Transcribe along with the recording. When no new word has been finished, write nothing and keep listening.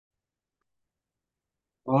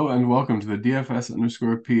Hello and welcome to the DFS_PhD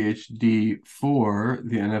for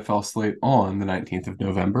the NFL slate on the 19th of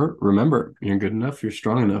November. Remember, you're good enough, you're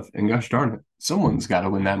strong enough, and gosh darn it, someone's got to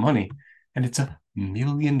win that money. And it's $1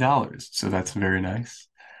 million. So that's very nice.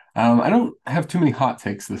 I don't have too many hot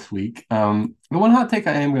takes this week. The one hot take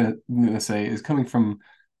I am gonna say is coming from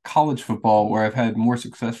college football, where I've had more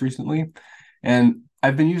success recently. And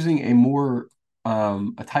I've been using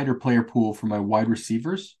a tighter player pool for my wide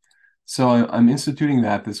receivers. So I'm instituting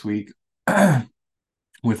that this week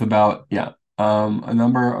with a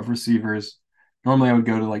number of receivers. Normally I would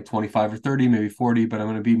go to like 25 or 30, maybe 40, but I'm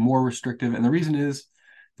going to be more restrictive. And the reason is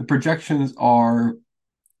the projections are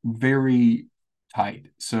very tight.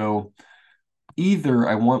 So either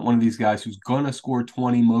I want one of these guys who's going to score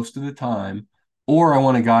 20 most of the time, or I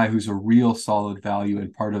want a guy who's a real solid value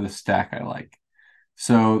and part of the stack I like.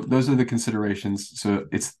 So those are the considerations. So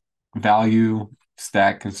it's value,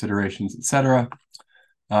 stack considerations, etc.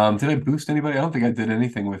 Did I boost anybody? I don't think I did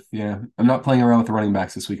anything with, yeah. I'm not playing around with the running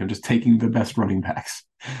backs this week. I'm just taking the best running backs.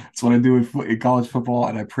 That's what I do in college football,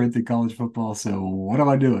 and I print in college football. So what am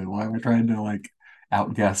I doing? Why am I trying to like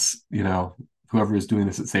outguess, whoever is doing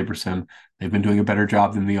this at SaberSim? They've been doing a better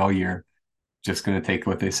job than me all year. Just gonna take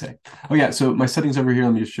what they say. Oh yeah, so my settings over here.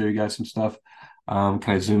 Let me just show you guys some stuff. Can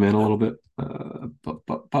I zoom in a little bit?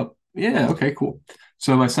 Yeah, okay, cool.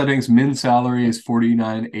 So my settings, min salary is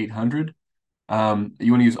 49,800. You want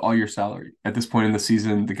to use all your salary. At this point in the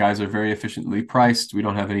season, the guys are very efficiently priced. We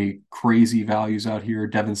don't have any crazy values out here.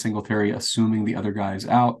 Devin Singletary, assuming the other guy is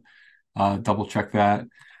out. Double check that.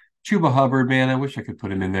 Chuba Hubbard, man, I wish I could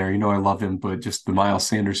put him in there. I love him, but just the Miles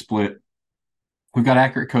Sanders split. We've got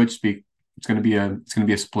accurate coach speak. It's gonna be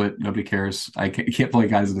a split. Nobody cares. I can't play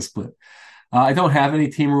guys in a split. I don't have any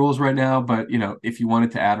team rules right now, but if you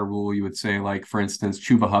wanted to add a rule, you would say, like, for instance,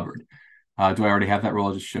 Chuba Hubbard. Do I already have that rule?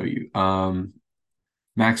 I'll just show you.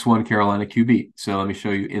 Max one Carolina QB. So let me show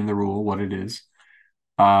you in the rule what it is.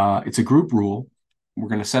 It's a group rule. We're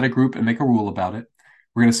going to set a group and make a rule about it.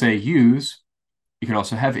 We're going to say use. You can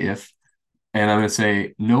also have if. And I'm going to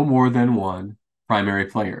say no more than one primary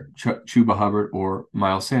player, Chuba Hubbard or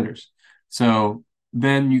Miles Sanders. So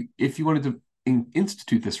then if you wanted to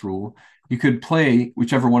institute this rule, you could play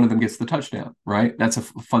whichever one of them gets the touchdown, right? That's a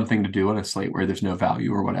fun thing to do on a slate where there's no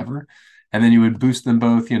value or whatever. And then you would boost them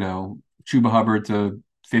both, Chuba Hubbard to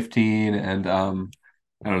 15 and I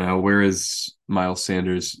don't know, where is Miles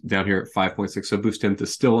Sanders down here at 5.6? So boost him to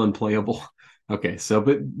still unplayable. Okay, so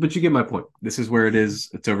but you get my point. This is where it is.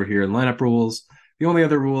 It's over here in lineup rules. The only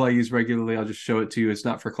other rule I use regularly, I'll just show it to you. It's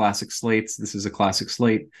not for classic slates. This is a classic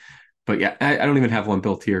slate. But yeah, I don't even have one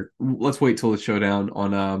built here. Let's wait till the showdown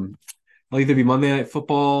on it'll either be Monday Night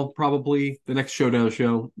Football, probably the next showdown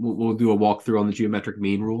show. We'll do a walkthrough on the geometric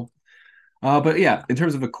mean rule. But yeah, in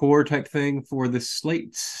terms of a core type thing for this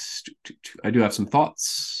slate, I do have some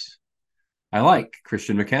thoughts. I like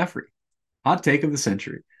Christian McCaffery. Hot take of the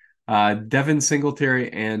century. Devin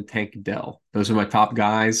Singletary and Tank Dell. Those are my top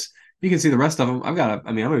guys. You can see the rest of them. I'm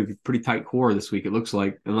a pretty tight core this week, it looks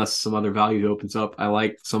like, unless some other value opens up. I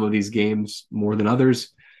like some of these games more than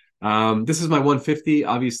others. This is my 150.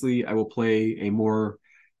 Obviously, I will play a more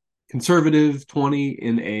conservative 20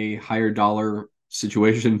 in a higher dollar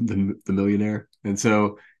situation, the millionaire. And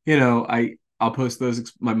so, I'll post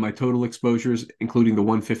those my total exposures, including the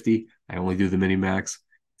 150. I only do the mini max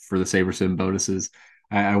for the SaberSim bonuses.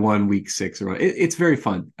 I won week 6 or it's very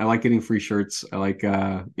fun. I like getting free shirts. I like they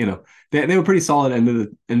were pretty solid end of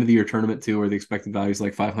the year tournament too, where the expected value is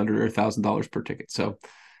like $500 or $1,000 per ticket. So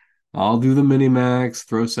I'll do the mini max,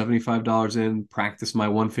 throw $75 in, practice my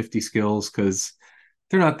 150 skills because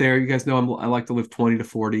they're not there. You guys know I like to live 20 to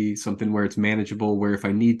 40, something where it's manageable, where if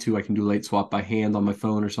I need to, I can do late swap by hand on my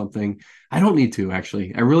phone or something. I don't need to,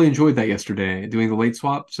 actually. I really enjoyed that yesterday, doing the late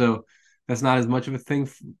swap. So that's not as much of a thing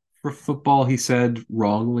for football, he said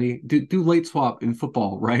wrongly. Do late swap in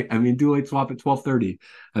football, right? I mean, do late swap at 12:30.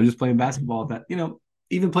 I'm just playing basketball.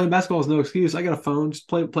 Even playing basketball is no excuse. I got a phone, just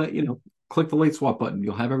play, click the late swap button.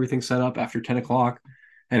 You'll have everything set up after 10 o'clock.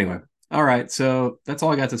 Anyway, all right. So that's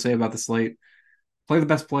all I got to say about the slate. Play the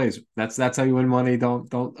best plays. That's how you win money. Don't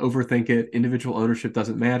overthink it. Individual ownership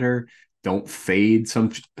doesn't matter. Don't fade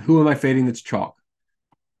some. Who am I fading that's chalk?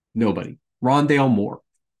 Nobody. Rondale Moore.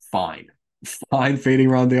 Fine. Fine fading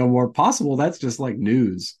Rondale Moore. Possible that's just like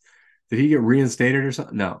news. Did he get reinstated or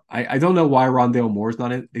something? No. I don't know why Rondale Moore's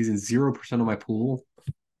not in. He's in 0% of my pool.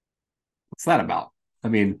 What's that about? I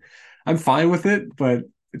mean, I'm fine with it, but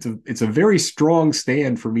it's a very strong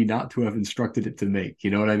stand for me not to have instructed it to make. You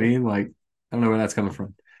know what I mean? Like, I don't know where that's coming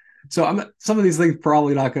from. So some of these things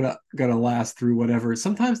probably not gonna last through whatever.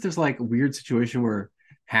 Sometimes there's like a weird situation where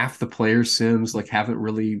half the player sims like haven't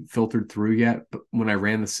really filtered through yet. But when I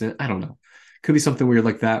ran the sim, I don't know. Could be something weird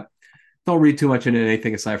like that. Don't read too much into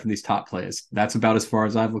anything aside from these top plays. That's about as far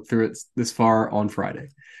as I've looked through it this far on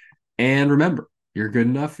Friday. And remember, you're good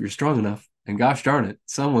enough, you're strong enough, and gosh darn it,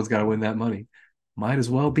 someone's got to win that money. Might as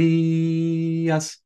well be us.